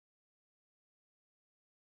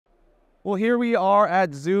Well, here we are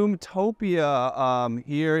at Zoomtopia,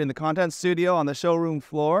 here in the content studio on the showroom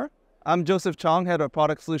floor. I'm Joseph Chong, head of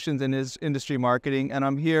product solutions and industry marketing, and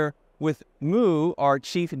I'm here with Mu, our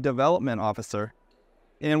chief development officer.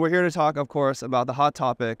 And we're here to talk, of course, about the hot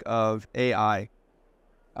topic of AI.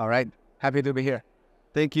 All right. Happy to be here.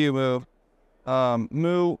 Thank you, Mu.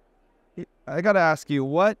 Mu, I got to ask you,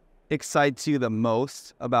 what excites you the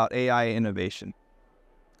most about AI innovation?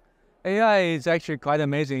 AI is actually quite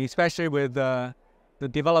amazing, especially with the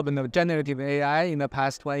development of generative AI in the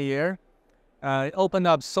past 1 year. It opened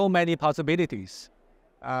up so many possibilities.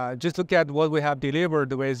 Just look at what we have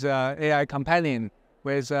delivered with AI Companion,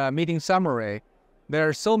 with Meeting Summary. There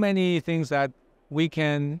are so many things that we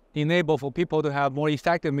can enable for people to have more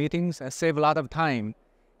effective meetings and save a lot of time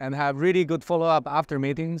and have really good follow-up after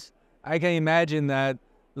meetings. I can imagine that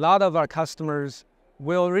a lot of our customers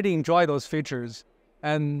will really enjoy those features.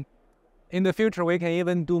 And in the future, we can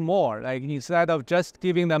even do more. Like instead of just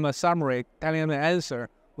giving them a summary, telling them an answer,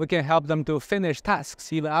 we can help them to finish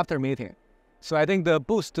tasks even after meeting. So I think the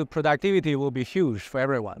boost to productivity will be huge for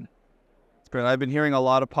everyone. It's great. I've been hearing a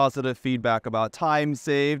lot of positive feedback about time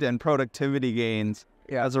saved and productivity gains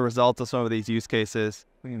as a result of some of these use cases.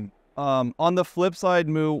 On the flip side,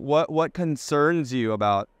 Mu, what concerns you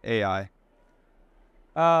about AI?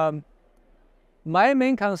 My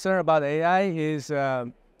main concern about AI is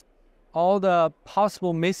all the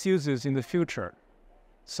possible misuses in the future.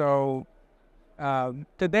 So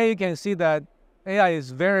today you can see that AI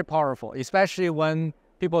is very powerful, especially when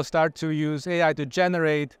people start to use AI to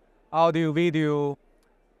generate audio, video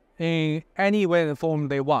in any way and form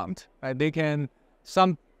they want. Right?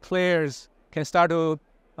 Some players can start to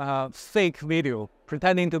fake video,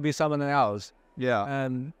 pretending to be someone else. Yeah.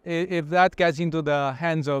 And if that gets into the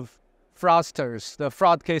hands of fraudsters, the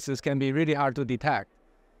fraud cases can be really hard to detect.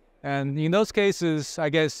 And in those cases, I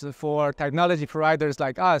guess for technology providers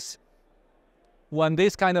like us, when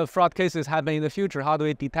these kind of fraud cases happen in the future, how do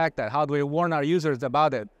we detect that? How do we warn our users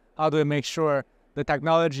about it? How do we make sure the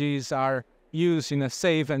technologies are used in a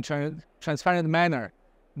safe and transparent manner?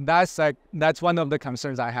 That's one of the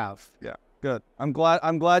concerns I have. Yeah, good. I'm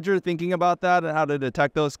glad you're thinking about that and how to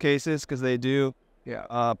detect those cases, because they do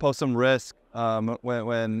pose some risk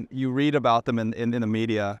when you read about them in the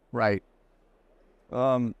media. Right.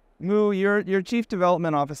 Mu, you're chief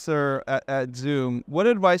development officer at Zoom. What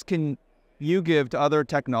advice can you give to other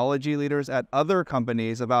technology leaders at other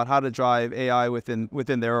companies about how to drive AI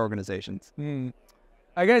within their organizations?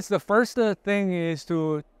 I guess the first thing is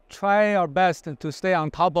to try our best to stay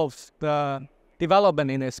on top of the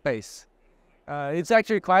development in this space. It's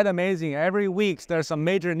actually quite amazing. Every week there's some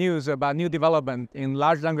major news about new development in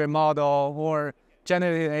large language model or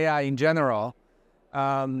generative AI in general.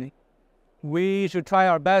 We should try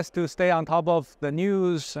our best to stay on top of the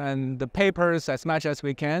news and the papers as much as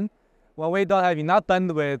we can. When we don't have enough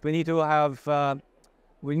bandwidth, we need to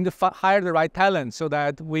hire the right talent so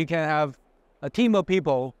that we can have a team of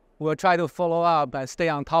people who will try to follow up and stay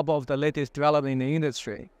on top of the latest development in the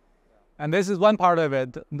industry. And this is one part of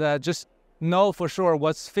it, that just know for sure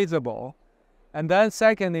what's feasible. And then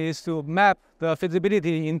second is to map the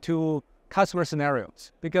feasibility into customer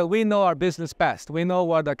scenarios, because we know our business best. We know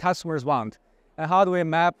what the customers want. And how do we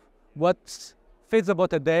map what's feasible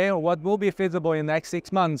today or what will be feasible in the next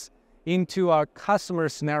 6 months into our customer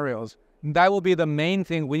scenarios? That will be the main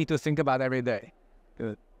thing we need to think about every day.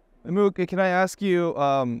 Good. Mu, can I ask you,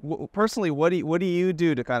 personally, what do you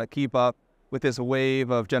do to kind of keep up with this wave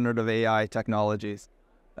of generative AI technologies?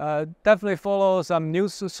 Definitely follow some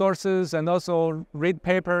news sources and also read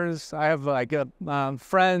papers. I have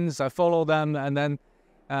friends, I follow them, and then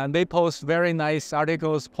they post very nice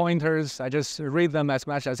articles, pointers. I just read them as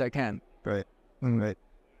much as I can. Great. Great.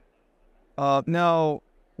 Now,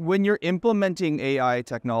 when you're implementing AI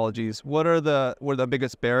technologies, what are the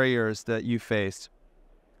biggest barriers that you faced?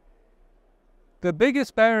 The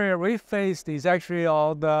biggest barrier we faced is actually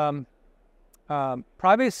all the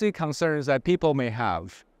privacy concerns that people may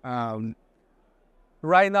have.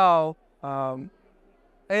 Right now,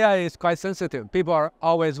 AI is quite sensitive. People are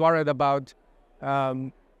always worried about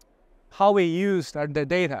how we use the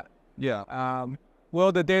data. Yeah.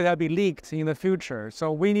 Will the data be leaked in the future?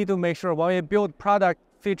 So we need to make sure when we build product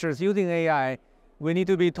features using AI, we need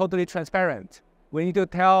to be totally transparent. We need to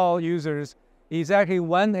tell users exactly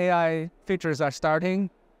when AI features are starting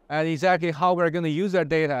and exactly how we're going to use their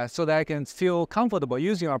data so that I can feel comfortable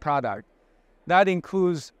using our product. That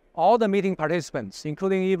includes all the meeting participants,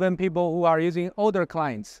 including even people who are using older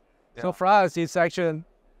clients. Yeah. So for us, it's actually a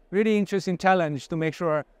really interesting challenge to make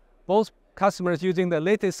sure both customers using the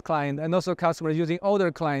latest client and also customers using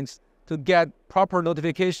older clients to get proper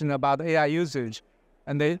notification about AI usage,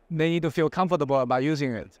 and they need to feel comfortable about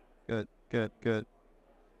using it. Good.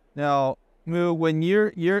 Now, Mu, when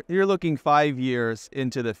you're looking 5 years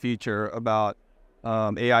into the future about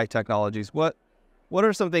AI technologies, what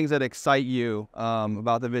are some things that excite you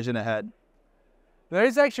about the vision ahead? There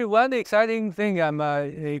is actually one exciting thing I'm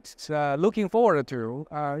looking forward to.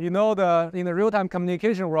 In the real-time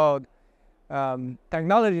communication world,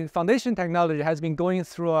 foundation technology has been going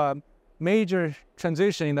through a major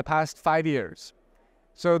transition in the past 5 years.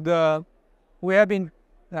 So we have been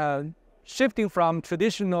shifting from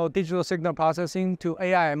traditional digital signal processing to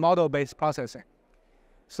AI model-based processing.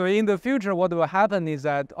 So in the future, what will happen is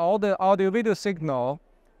that all the audio-video signal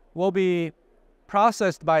will be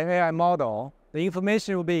processed by AI model. The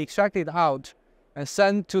information will be extracted out and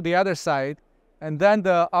sent to the other side, and then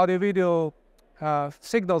the audio-video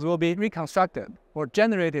signals will be reconstructed or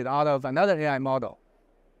generated out of another AI model.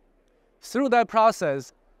 Through that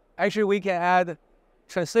process, actually we can add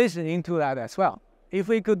translation into that as well. If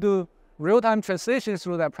we could do real-time translation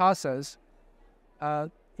through that process,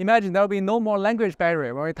 imagine there will be no more language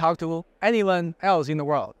barrier when we talk to anyone else in the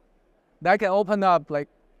world. That can open up like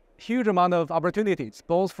huge amount of opportunities,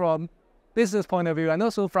 both from business point of view and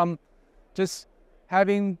also from just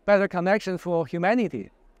having better connection for humanity.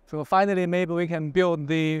 So finally, maybe we can build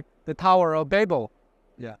the Tower of Babel.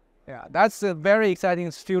 Yeah, that's a very exciting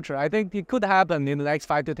future. I think it could happen in the next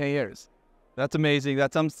 5 to 10 years. That's amazing.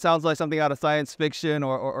 That sounds like something out of science fiction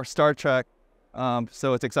or Star Trek.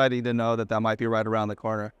 So it's exciting to know that might be right around the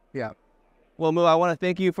corner. Yeah. Well, Mu, I want to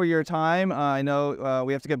thank you for your time. I know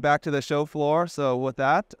we have to get back to the show floor. So with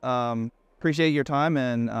that, appreciate your time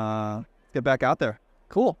and get back out there.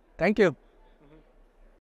 Cool. Thank you.